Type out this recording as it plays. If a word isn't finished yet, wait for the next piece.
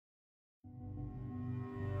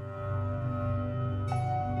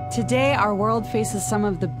Today, our world faces some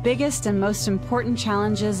of the biggest and most important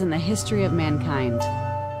challenges in the history of mankind.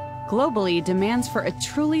 Globally, demands for a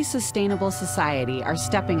truly sustainable society are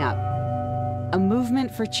stepping up. A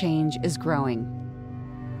movement for change is growing.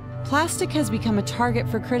 Plastic has become a target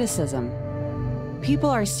for criticism. People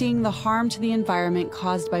are seeing the harm to the environment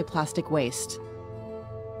caused by plastic waste.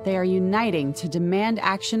 They are uniting to demand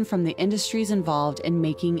action from the industries involved in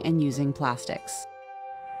making and using plastics.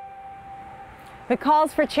 The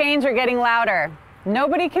calls for change are getting louder.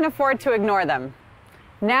 Nobody can afford to ignore them.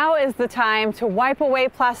 Now is the time to wipe away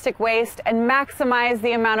plastic waste and maximize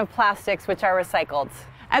the amount of plastics which are recycled.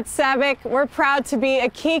 At SABIC, we're proud to be a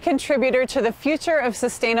key contributor to the future of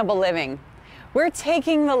sustainable living. We're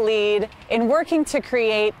taking the lead in working to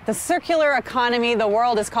create the circular economy the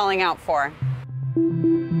world is calling out for.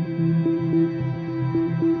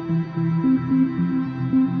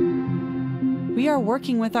 We are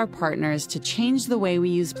working with our partners to change the way we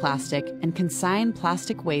use plastic and consign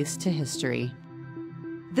plastic waste to history.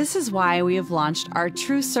 This is why we have launched our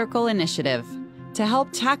TRUCIRCLE initiative to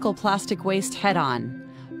help tackle plastic waste head-on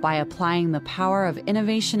by applying the power of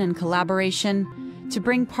innovation and collaboration to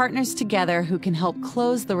bring partners together who can help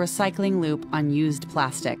close the recycling loop on used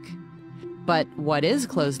plastic. But what is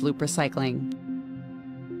closed-loop recycling?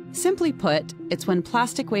 Simply put, it's when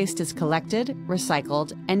plastic waste is collected,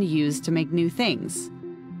 recycled, and used to make new things,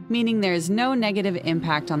 meaning there is no negative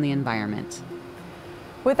impact on the environment.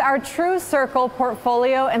 With our TRUCIRCLE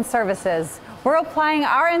portfolio and services, we're applying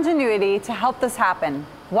our ingenuity to help this happen,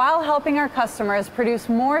 while helping our customers produce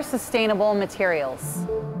more sustainable materials.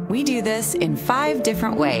 We do this in 5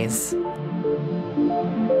 different ways.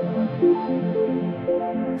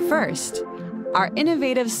 First, our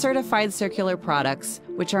innovative certified circular products,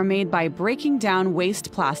 which are made by breaking down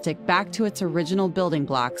waste plastic back to its original building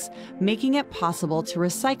blocks, making it possible to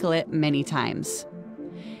recycle it many times.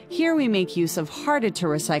 Here we make use of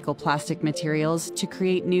harder-to-recycle plastic materials to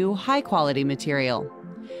create new, high-quality material.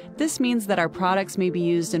 This means that our products may be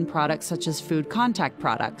used in products such as food contact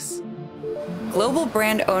products. Global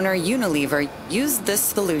brand owner Unilever used this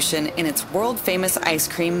solution in its world-famous ice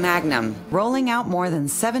cream Magnum, rolling out more than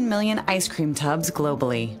 7 million ice cream tubs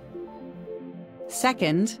globally.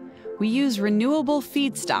 Second, we use renewable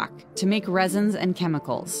feedstock to make resins and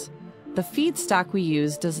chemicals. The feedstock we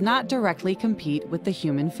use does not directly compete with the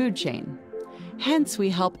human food chain. Hence, we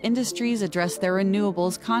help industries address their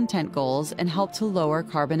renewables content goals and help to lower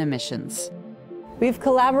carbon emissions. We've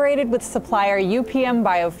collaborated with supplier UPM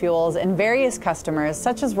Biofuels and various customers,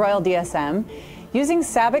 such as Royal DSM, using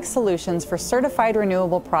SABIC solutions for certified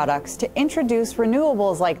renewable products to introduce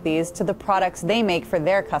renewables like these to the products they make for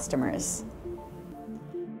their customers.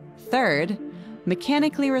 Third,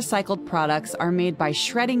 mechanically recycled products are made by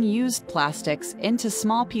shredding used plastics into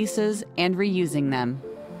small pieces and reusing them.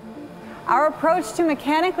 Our approach to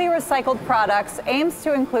mechanically recycled products aims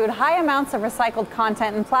to include high amounts of recycled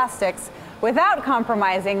content in plastics without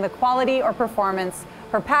compromising the quality or performance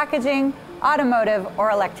for packaging, automotive, or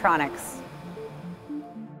electronics.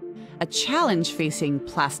 A challenge facing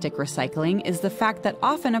plastic recycling is the fact that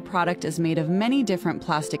often a product is made of many different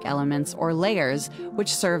plastic elements or layers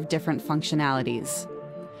which serve different functionalities.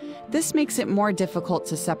 This makes it more difficult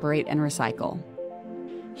to separate and recycle.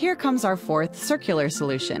 Here comes our 4th circular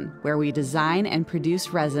solution, where we design and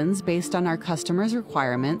produce resins based on our customers'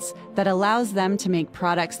 requirements that allows them to make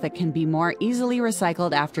products that can be more easily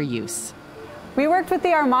recycled after use. We worked with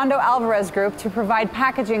the Armando Alvarez Group to provide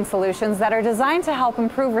packaging solutions that are designed to help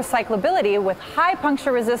improve recyclability with high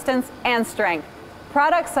puncture resistance and strength.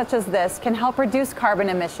 Products such as this can help reduce carbon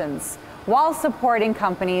emissions while supporting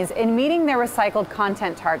companies in meeting their recycled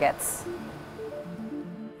content targets.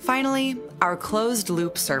 Finally, our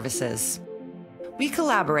closed-loop services. We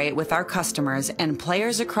collaborate with our customers and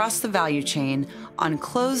players across the value chain on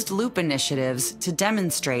closed-loop initiatives to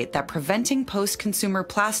demonstrate that preventing post-consumer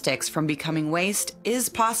plastics from becoming waste is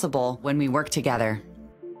possible when we work together.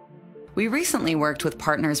 We recently worked with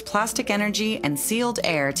partners Plastic Energy and Sealed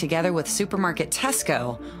Air together with supermarket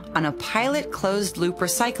Tesco on a pilot closed-loop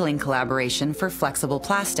recycling collaboration for flexible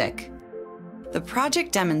plastic. The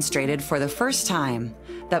project demonstrated for the first time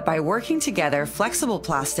that by working together, flexible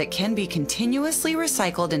plastic can be continuously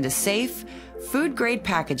recycled into safe, food-grade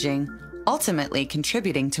packaging, ultimately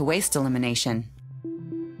contributing to waste elimination.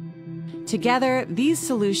 Together, these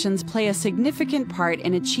solutions play a significant part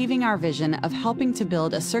in achieving our vision of helping to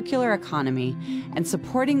build a circular economy and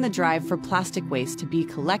supporting the drive for plastic waste to be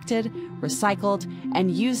collected, recycled, and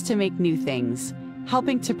used to make new things,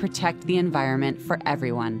 helping to protect the environment for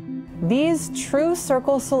everyone. These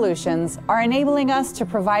TRUCIRCLE solutions are enabling us to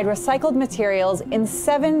provide recycled materials in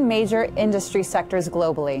 7 major industry sectors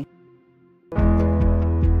globally.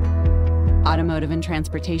 Automotive and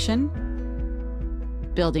transportation,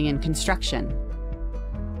 building and construction,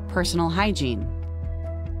 personal hygiene,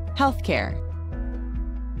 healthcare,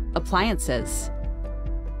 appliances,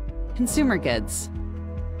 consumer goods,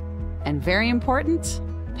 and very important,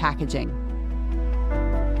 packaging.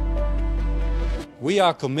 We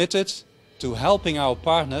are committed to helping our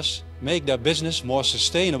partners make their business more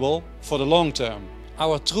sustainable for the long term.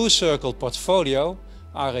 Our TRUCIRCLE portfolio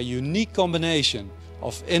are a unique combination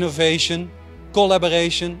of innovation,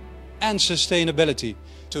 collaboration and sustainability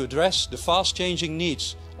to address the fast-changing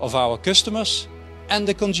needs of our customers and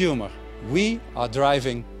the consumer. We are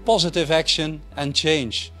driving positive action and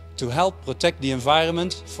change to help protect the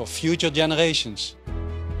environment for future generations.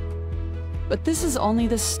 But this is only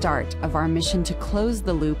the start of our mission to close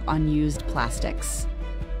the loop on used plastics.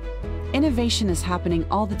 Innovation is happening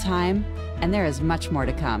all the time, and there is much more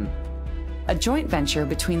to come. A joint venture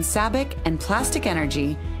between SABIC and Plastic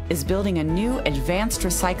Energy is building a new advanced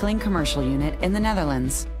recycling commercial unit in the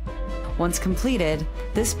Netherlands. Once completed,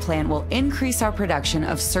 this plant will increase our production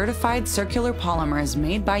of certified circular polymers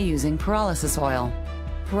made by using pyrolysis oil.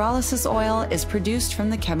 Pyrolysis oil is produced from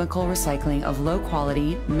the chemical recycling of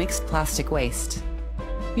low-quality mixed plastic waste.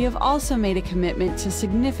 We have also made a commitment to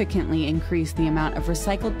significantly increase the amount of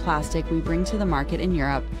recycled plastic we bring to the market in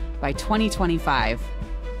Europe by 2025.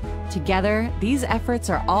 Together, these efforts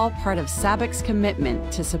are all part of SABIC's commitment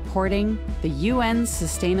to supporting the UN's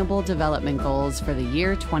Sustainable Development Goals for the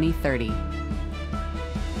year 2030.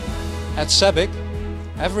 At SABIC,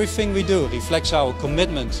 everything we do reflects our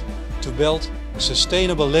commitment to build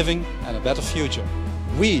sustainable living and a better future.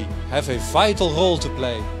 We have a vital role to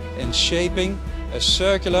play in shaping a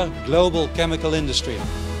circular global chemical industry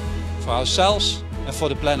for ourselves and for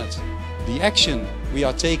the planet. The action we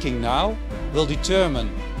are taking now will determine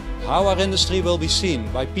how our industry will be seen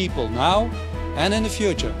by people now and in the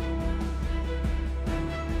future.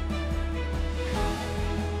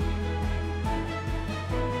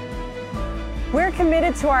 We're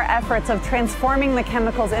committed to our efforts of transforming the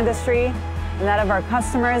chemicals industry and that of our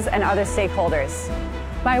customers and other stakeholders.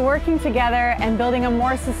 By working together and building a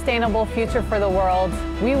more sustainable future for the world,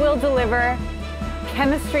 we will deliver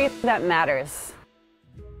chemistry that matters.